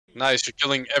Nice, you're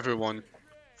killing everyone.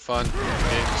 Fun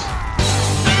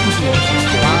games.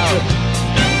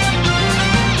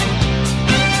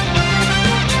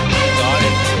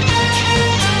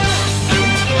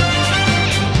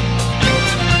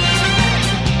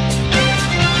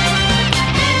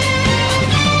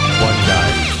 One guy.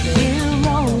 We're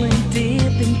rolling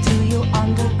deep into your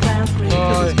underground creek.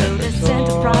 Notice and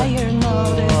prior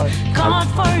notice. Caught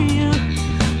for you.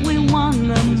 We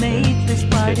wanna make this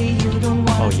party you don't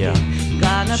want. Oh yeah.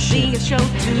 Gonna be a show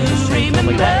to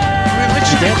remember.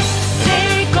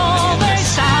 Take over,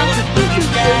 stop to put you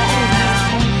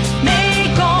down.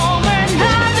 Make over,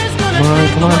 now is gonna Come on,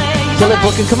 take come on. away. Kill it,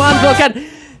 Vulcan. Come on, Vulcan.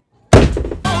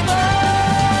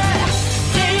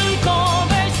 Take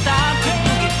over, stop,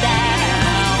 take it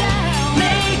down.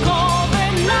 Make over,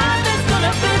 nothing's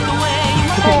gonna fit the way you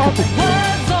want.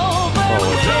 What's over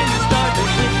when you start to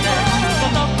with them?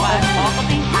 But the quiet talk of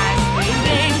the ice cream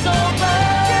game's over.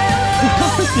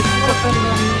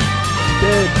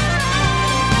 Dead.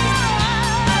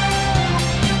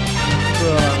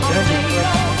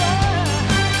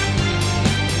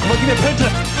 I'm looking at Penta.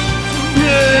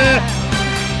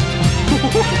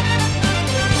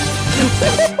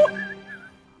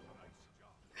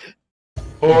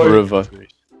 River.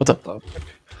 What the?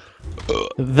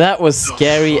 That was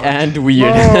scary and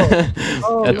weird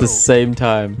at the same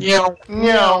time.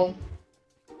 No.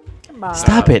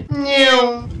 Stop it.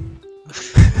 No.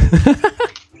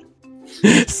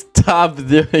 Stop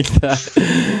doing that.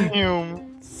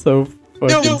 So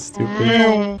fucking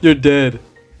stupid. You're dead.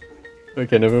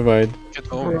 Okay, never mind.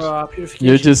 Get owned. Purification.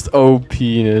 You're just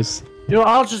OP-ness. Yo,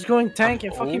 I'll just going tank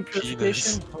and I'm fucking O-penis.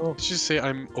 purification. Oh, Did you say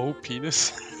I'm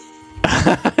O-penis?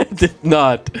 I did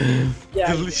not.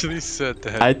 yeah. I literally said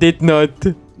that. I did not.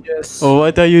 Yes. Oh,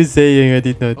 what are you saying? I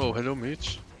did not. Oh, hello,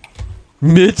 Mitch.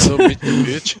 Mitch. Hello, Mitch, you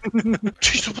bitch.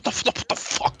 Jesus, what the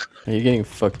fuck? Are you getting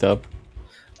fucked up?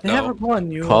 They No. haven't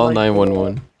won. You Call like,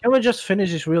 911. Can we just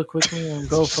finish this real quickly and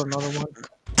go for another one?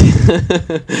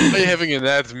 Are you having an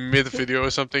ad mid-video or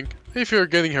something? If you're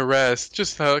getting harassed,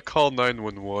 just call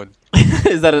 911.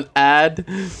 Is that an ad?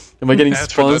 Am I getting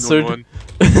Ad for sponsored?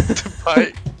 911.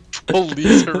 By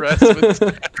police harassment.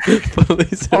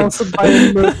 Police. Sponsored by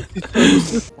emergency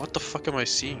services. What the fuck am I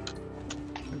seeing?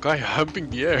 A guy humping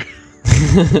the air.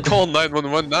 Call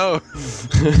 911 now.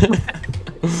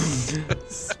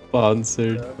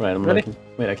 Sponsored. Right, I'm Ready? looking.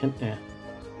 Wait, I can't. Yeah.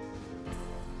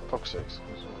 Fuck sakes.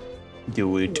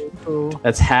 Do it. Oh.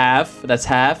 That's half. That's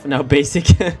half. Now basic.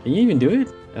 Can you even do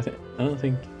it? I don't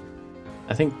think.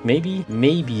 I think maybe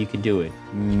you can do it.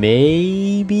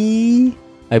 Maybe.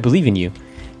 I believe in you.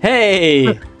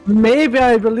 Hey. Maybe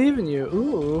I believe in you.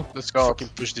 Ooh. Let's go fucking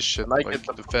push this shit like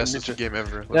the fastest game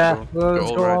ever. Yeah,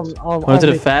 let's Go go all on. right. Go to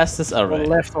the on fastest. All the right.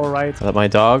 left or right. Let my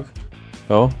dog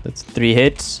go. That's 3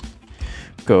 hits.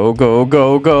 Go, go,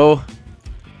 go, go.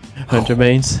 100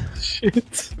 mains.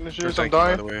 Shit. You're thanking,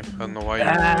 by the way. I don't know why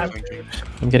Ah. you're thinking.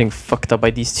 I'm getting fucked up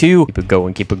by these two. Keep it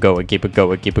going, keep it going, keep it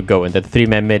going, keep it going. That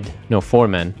 3-man mid. No,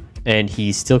 4-man. And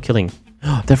he's still killing.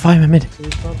 They're 5-man mid.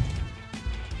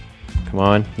 Come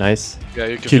on, nice. Yeah,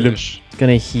 you can Kill him. finish. It's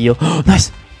gonna heal.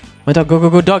 Nice. My dog, go, go,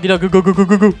 go, doggy dog, go, go, go, go,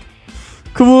 go, go.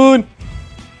 Come on.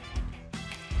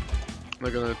 I'm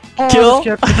not gonna. Oh, Kill.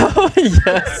 skip.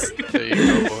 Yes. There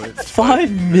you go, boy.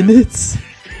 5 minutes.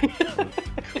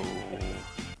 Cool.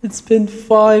 It's been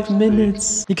 5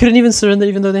 minutes. You couldn't even surrender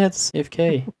even though they had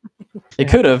AFK. They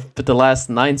could have, but the last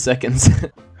 9 seconds.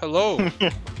 Hello.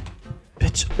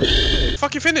 Bitch.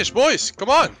 Fucking finish, boys. Come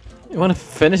on. You wanna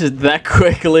finish it that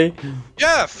quickly?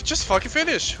 Yeah, just fucking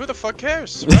finish. Who the fuck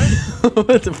cares, right?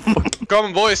 What the fuck? Come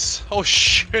on, boys. Oh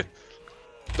shit.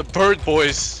 The bird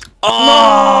boys.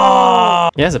 Oh!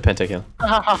 He has a pentakill.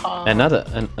 Another.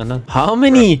 How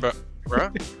many?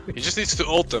 Bruh. He just needs to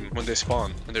ult them when they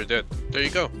spawn and they're dead. There you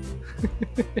go.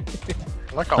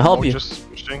 I'll help you.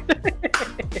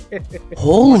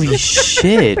 Holy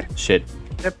shit. Shit.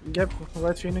 Yep,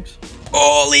 right, Phoenix.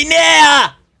 Holy nah!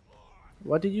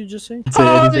 What did you just say? Say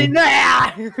anything.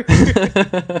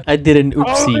 I did an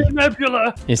oopsie.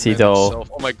 Nebula! You see though.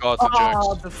 Oh my god, the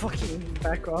Oh, jokes. the fucking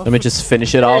back off. Let me just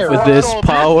finish it off with this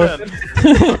power.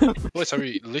 Boys, are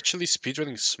we literally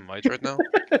speedrunning Smite right now?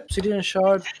 Obsidian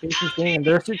shard, patience thing, and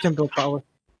there's 3 can build power.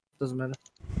 Doesn't matter.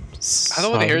 I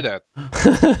don't want to hear that.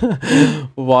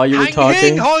 While you were Hang,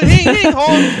 talking, hang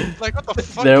on. Like, what the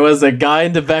fuck? there was a guy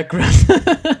in the background.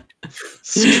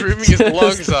 Screaming his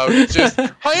lungs out. Just,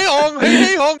 hey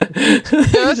on.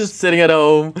 Just sitting at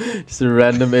home. Just a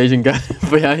random Asian guy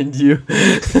behind you.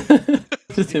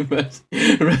 Just imagine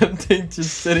Ramting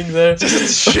just sitting there.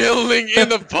 Just chilling in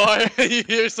the bar and you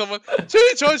hear someone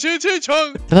Ching-chong,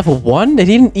 ching-chong. Level 1? They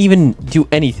didn't even do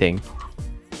anything.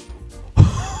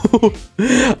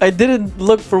 I didn't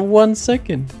look for 1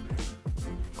 second.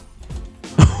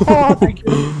 Oh, thank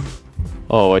you.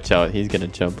 Oh, watch out. He's gonna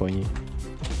jump on you.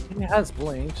 He has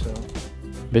blink, so.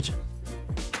 Bitch.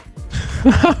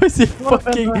 How is he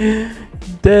fucking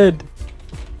dead?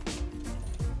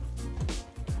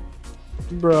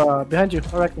 Bruh, behind you,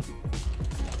 I reckon.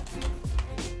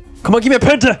 Come on, give me a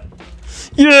penta!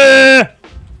 Yeah!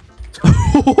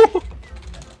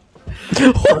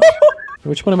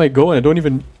 Which one am I going? I don't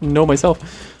even know myself.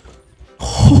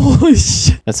 Holy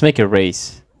shit. Let's make a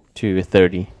race to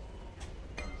 30.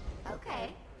 Okay.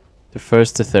 The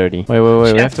first to 30. Wait,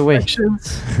 we have to wait.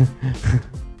 Protections.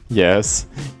 Yes.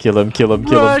 Kill him, kill him,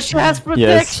 kill Bruh, him. she has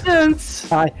Yes. protections!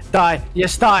 Die, die,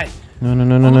 yes, die! No.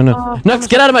 Nux,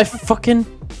 get out of my fucking...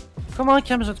 Come on,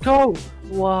 Cameron, go!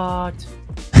 What?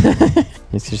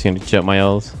 He's just gonna jump my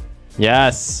ult.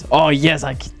 Yes! Oh, yes,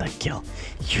 I get that kill.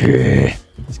 Yeah!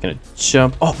 He's gonna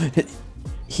jump. Oh!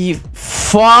 He...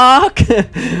 Fuck!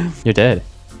 You're dead.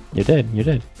 You're dead. You're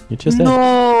dead. You're just dead.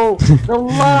 No! The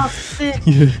last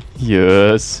thing!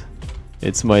 Yes.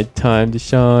 It's my time to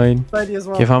shine. Ready as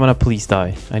well. Okay, Vamana, please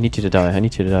die. I need you to die. I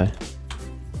need you to die.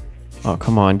 Oh,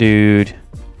 come on, dude.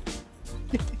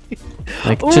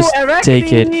 Like, Ooh, just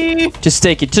take it. Arachne! Just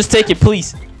take it. Just take it,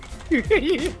 please.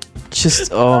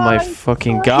 Just, oh my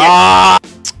fucking god.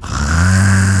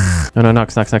 No,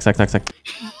 Nox.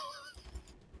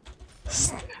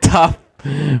 Stop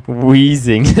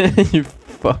wheezing. You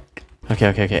fuck.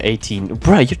 Okay. 18.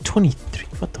 Bruh, you're 23.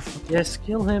 What the fuck? Yes,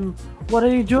 kill him. What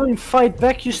are you doing? Fight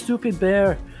back, you stupid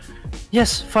bear.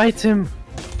 Yes, fight him.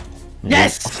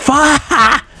 Yes!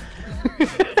 Fuck!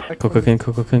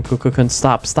 Kokokun,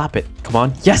 stop it. Come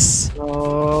on. Yes!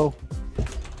 Oh.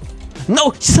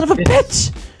 No, you son of a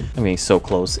bitch! I'm getting so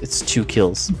close. It's 2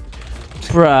 kills.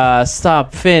 Bruh,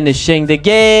 stop finishing the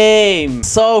game!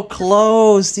 So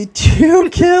close, dude. 2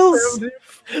 kills!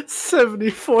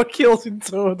 74 kills in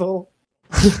total.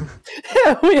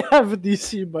 We have a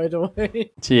DC, by the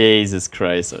way. Jesus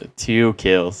Christ, 2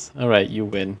 kills. Alright, you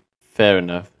win. Fair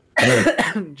enough.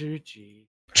 GG.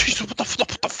 Jesus, what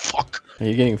the fuck? Are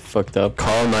you getting fucked up?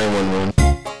 Call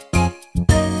 911.